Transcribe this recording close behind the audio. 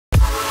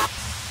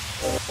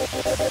Hi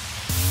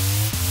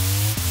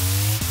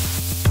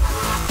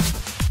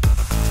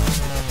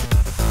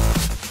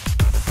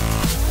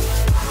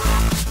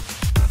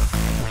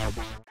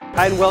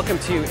and welcome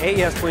to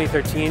AES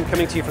 2013,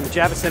 coming to you from the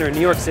Javits Center in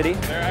New York City.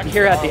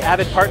 Here at the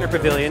Avid Partner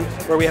Pavilion,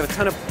 where we have a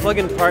ton of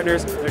plug-in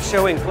partners. They're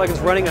showing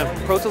plugins running on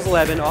Pro Tools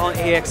 11, all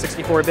AAX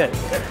 64-bit.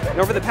 And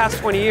over the past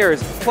 20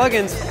 years,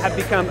 plugins have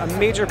become a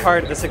major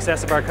part of the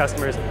success of our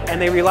customers,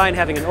 and they rely on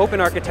having an open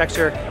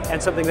architecture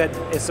and something that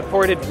is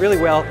supported really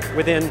well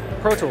within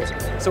Pro Tools.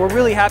 So we're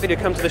really happy to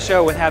come to the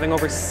show with having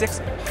over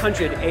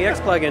 600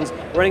 AAX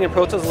plugins running in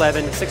Pro Tools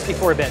 11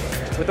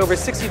 64-bit, with over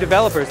 60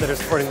 developers that are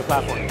supporting the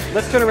platform.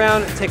 Let's turn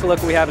around and take a look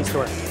at what we have in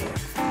store.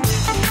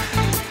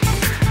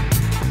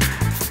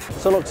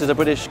 Sonox is a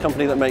British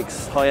company that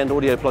makes high-end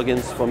audio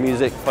plugins for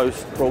music,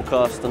 post,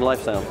 broadcast and live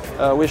sound.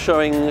 We're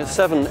showing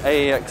 7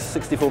 AAX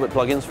 64-bit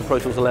plugins for Pro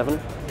Tools 11.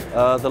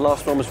 The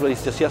last one was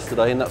released just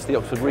yesterday, and that's the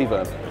Oxford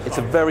Reverb. It's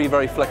a very,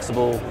 very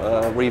flexible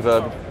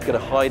reverb. You get a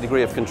high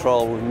degree of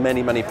control with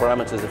many, many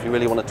parameters. If you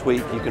really want to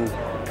tweak, you can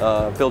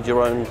build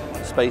your own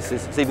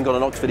spaces. It's even got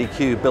an Oxford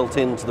EQ built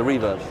into the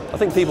reverb. I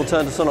think people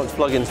turn to Sonox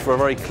plugins for a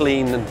very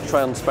clean and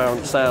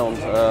transparent sound.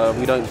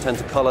 We don't tend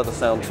to color the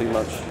sound too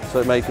much, so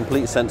it made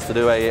complete sense to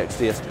do AAX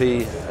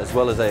DSP as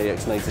well as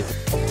AAX native.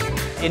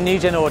 In New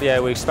Gen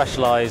Audio, we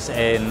specialise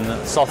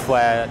in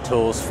software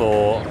tools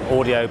for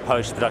audio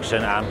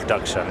post-production and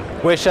production.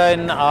 We're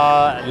showing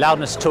our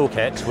loudness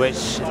toolkit,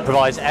 which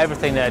provides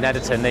everything that an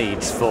editor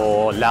needs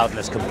for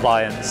loudness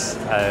compliance.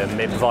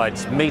 It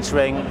provides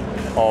metering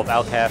of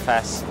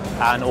LKFS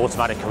and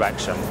automatic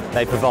correction.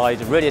 They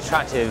provide a really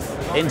attractive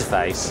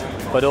interface,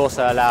 but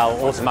also allow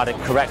automatic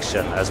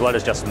correction as well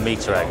as just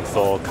metering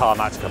for car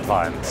max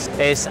compliance.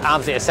 It's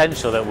absolutely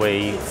essential that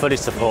we fully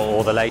support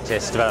all the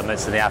latest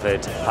developments in the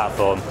Avid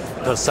platform,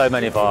 because so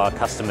many of our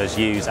customers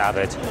use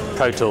Avid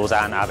Pro Tools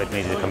and Avid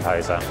Media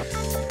Composer.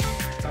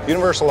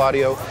 Universal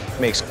Audio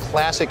makes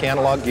classic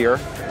analog gear,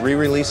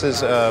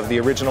 re-releases of the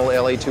original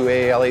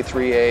LA2A,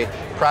 LA3A,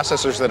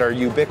 processors that are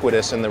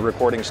ubiquitous in the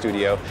recording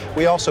studio.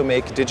 We also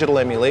make digital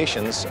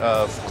emulations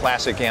of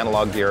classic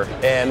analog gear.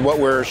 And what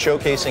we're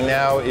showcasing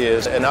now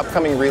is an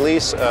upcoming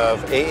release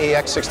of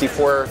AAX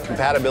 64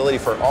 compatibility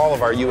for all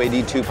of our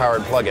UAD2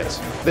 powered plugins.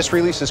 This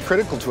release is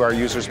critical to our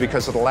users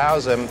because it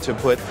allows them to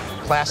put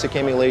classic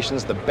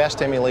emulations, the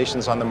best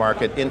emulations on the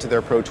market, into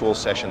their Pro Tools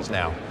sessions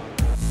now.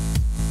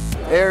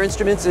 AIR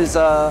Instruments is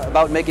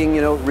about making,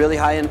 really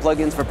high-end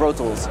plugins for Pro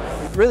Tools.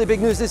 Really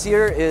big news this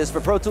year is for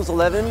Pro Tools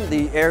 11,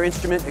 the AIR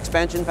Instrument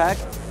expansion pack.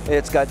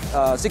 It's got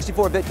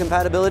 64-bit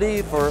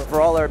compatibility for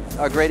all our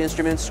great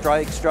instruments,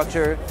 Strike,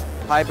 Structure,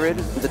 Hybrid.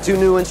 The two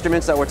new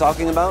instruments that we're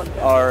talking about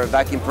are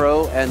Vacuum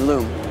Pro and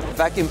Loom.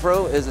 Vacuum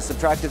Pro is a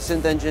subtractive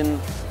synth engine.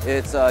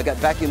 It's got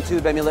vacuum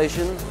tube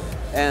emulation.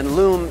 And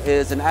Loom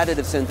is an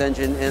additive synth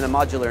engine in a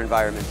modular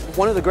environment.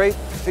 One of the great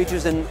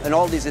features in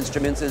all these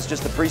instruments is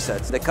just the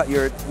presets. They cut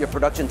your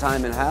production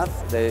time in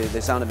half. They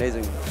sound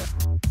amazing.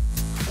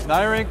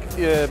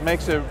 Nyrink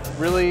makes it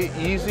really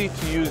easy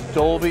to use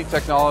Dolby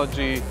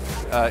technology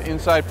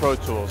inside Pro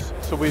Tools.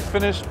 So we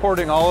finished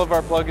porting all of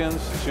our plugins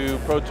to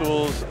Pro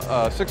Tools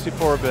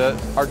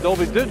 64-bit. Our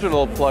Dolby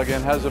Digital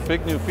plugin has a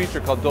big new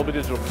feature called Dolby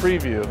Digital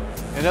Preview,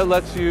 and it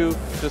lets you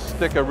just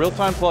stick a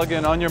real-time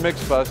plugin on your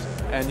mix bus,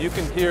 and you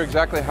can hear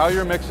exactly how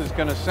your mix is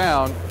going to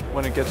sound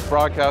when it gets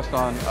broadcast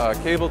on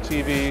cable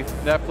TV,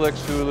 Netflix,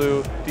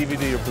 Hulu,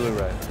 DVD, or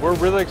Blu-ray. We're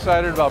really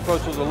excited about Pro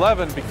Tools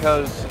 11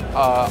 because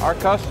our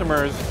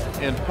customers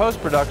in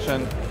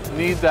post-production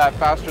need that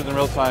faster than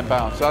real-time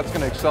bounce. So that's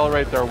going to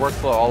accelerate their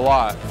workflow a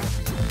lot.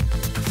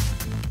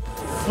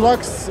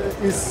 Flux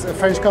is a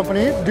French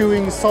company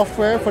doing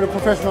software for the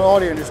professional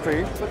audio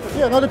industry.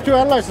 Yeah, another pure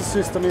analyzer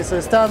system is a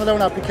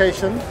standalone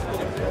application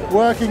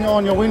working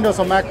on your Windows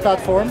or Mac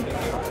platform,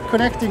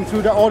 connecting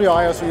through the audio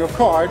IOs on your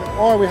card,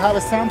 or we have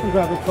a sample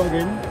grabber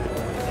plugin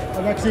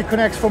that actually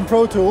connects from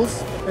Pro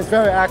Tools. It's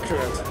very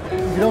accurate.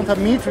 If you don't have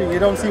metering, you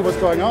don't see what's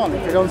going on.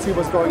 If you don't see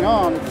what's going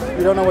on,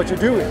 you don't know what you're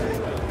doing.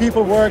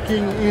 People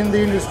working in the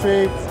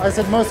industry, I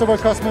said most of our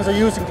customers are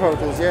using Pro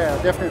Tools, yeah,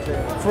 definitely.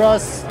 For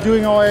us,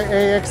 doing our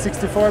AAX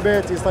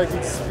 64-bit is like,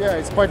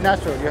 it's quite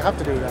natural, you have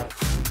to do that.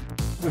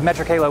 With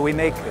Metric Halo, we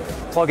make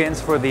plugins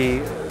for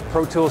the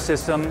Pro Tools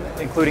system,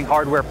 including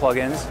hardware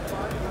plugins.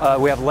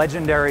 We have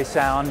legendary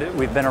sound.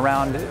 We've been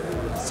around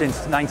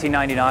since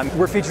 1999.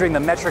 We're featuring the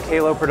Metric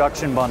Halo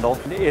production bundle.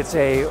 It's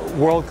a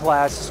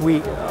world-class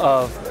suite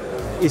of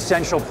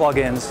essential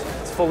plugins.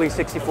 It's fully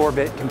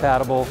 64-bit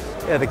compatible.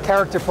 The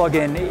character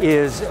plugin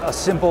is a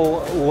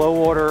simple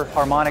low-order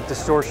harmonic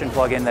distortion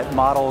plugin that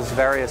models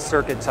various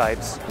circuit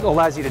types. It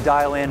allows you to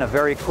dial in a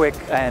very quick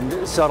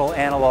and subtle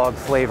analog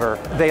flavor.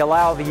 They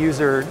allow the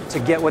user to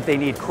get what they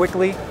need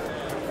quickly,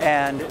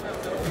 and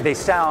they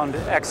sound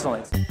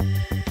excellent.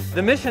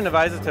 The mission of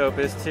Isotope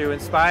is to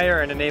inspire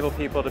and enable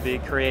people to be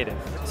creative.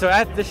 So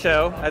at the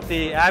show, at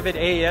the Avid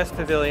AES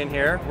Pavilion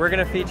here, we're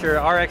going to feature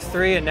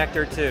RX3 and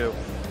Nectar 2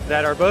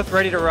 that are both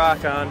ready to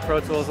rock on Pro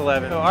Tools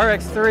 11. So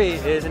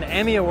RX3 is an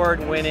Emmy Award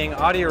winning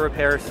audio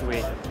repair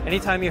suite.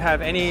 Anytime you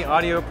have any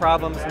audio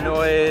problems,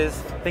 noise,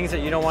 things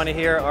that you don't want to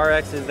hear,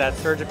 RX is that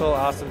surgical,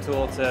 awesome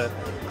tool to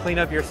clean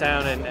up your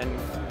sound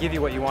and give you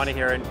what you want to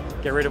hear and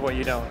get rid of what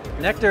you don't.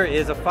 Nectar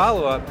is a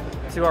follow-up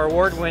to our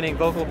award-winning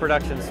vocal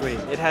production suite.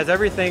 It has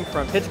everything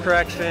from pitch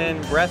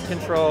correction, breath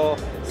control,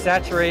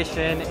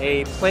 saturation,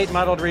 a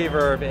plate-modeled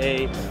reverb,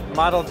 a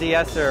modeled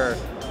de-esser,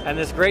 and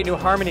this great new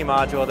harmony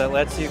module that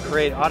lets you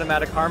create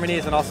automatic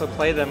harmonies and also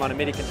play them on a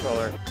MIDI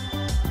controller.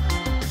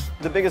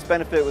 The biggest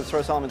benefit with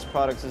Source Elements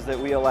products is that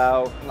we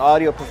allow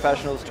audio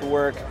professionals to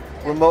work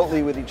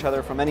remotely with each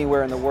other from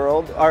anywhere in the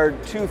world. Our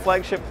two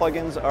flagship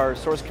plugins are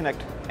Source Connect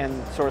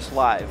and Source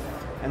Live.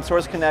 And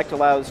Source Connect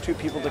allows two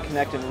people to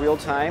connect in real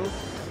time.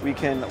 We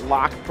can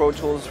lock Pro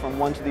Tools from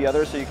one to the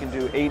other, so you can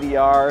do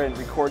ADR and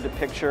record to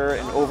picture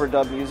and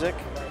overdub music.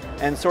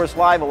 And Source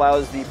Live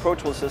allows the Pro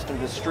Tools system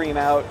to stream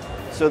out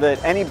so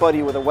that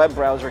anybody with a web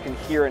browser can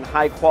hear in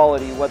high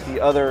quality what the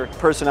other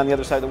person on the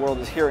other side of the world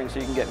is hearing, so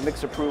you can get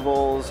mix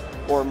approvals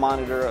or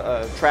monitor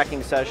a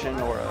tracking session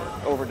or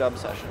an overdub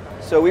session.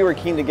 So we were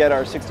keen to get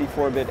our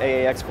 64-bit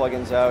AAX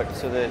plugins out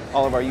so that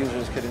all of our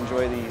users could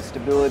enjoy the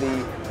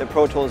stability that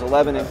Pro Tools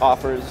 11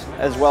 offers,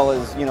 as well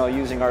as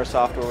using our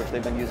software, which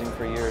they've been using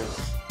for years.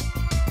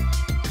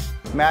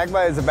 Magma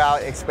is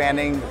about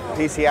expanding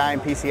PCI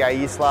and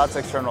PCIe slots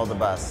external to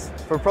bus.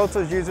 For Pro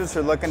Tools users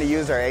who are looking to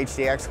use our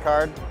HDX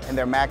card in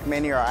their Mac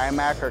Mini or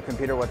iMac or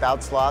computer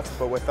without slots,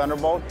 but with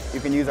Thunderbolt, you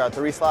can use our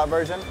 3-slot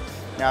version.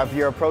 Now, if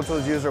you're a Pro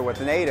Tools user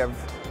with native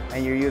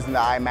and you're using the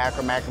iMac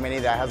or Mac Mini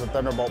that has a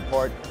Thunderbolt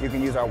port, you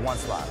can use our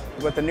 1-slot.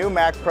 With the new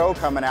Mac Pro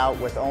coming out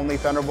with only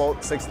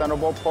 6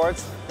 Thunderbolt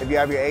ports, if you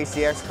have your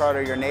HDX card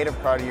or your native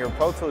card and you're a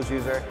Pro Tools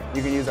user,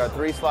 you can use our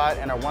 3-slot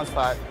and our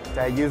 1-slot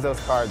to use those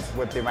cards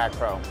with the Mac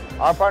Pro.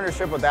 Our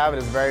partnership with Avid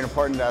is very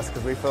important to us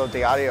because we feel that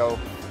the audio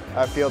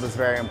field is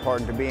very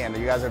important to be in.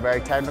 You guys are very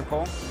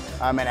technical,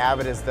 and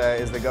Avid is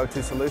the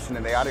go-to solution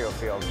in the audio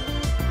field.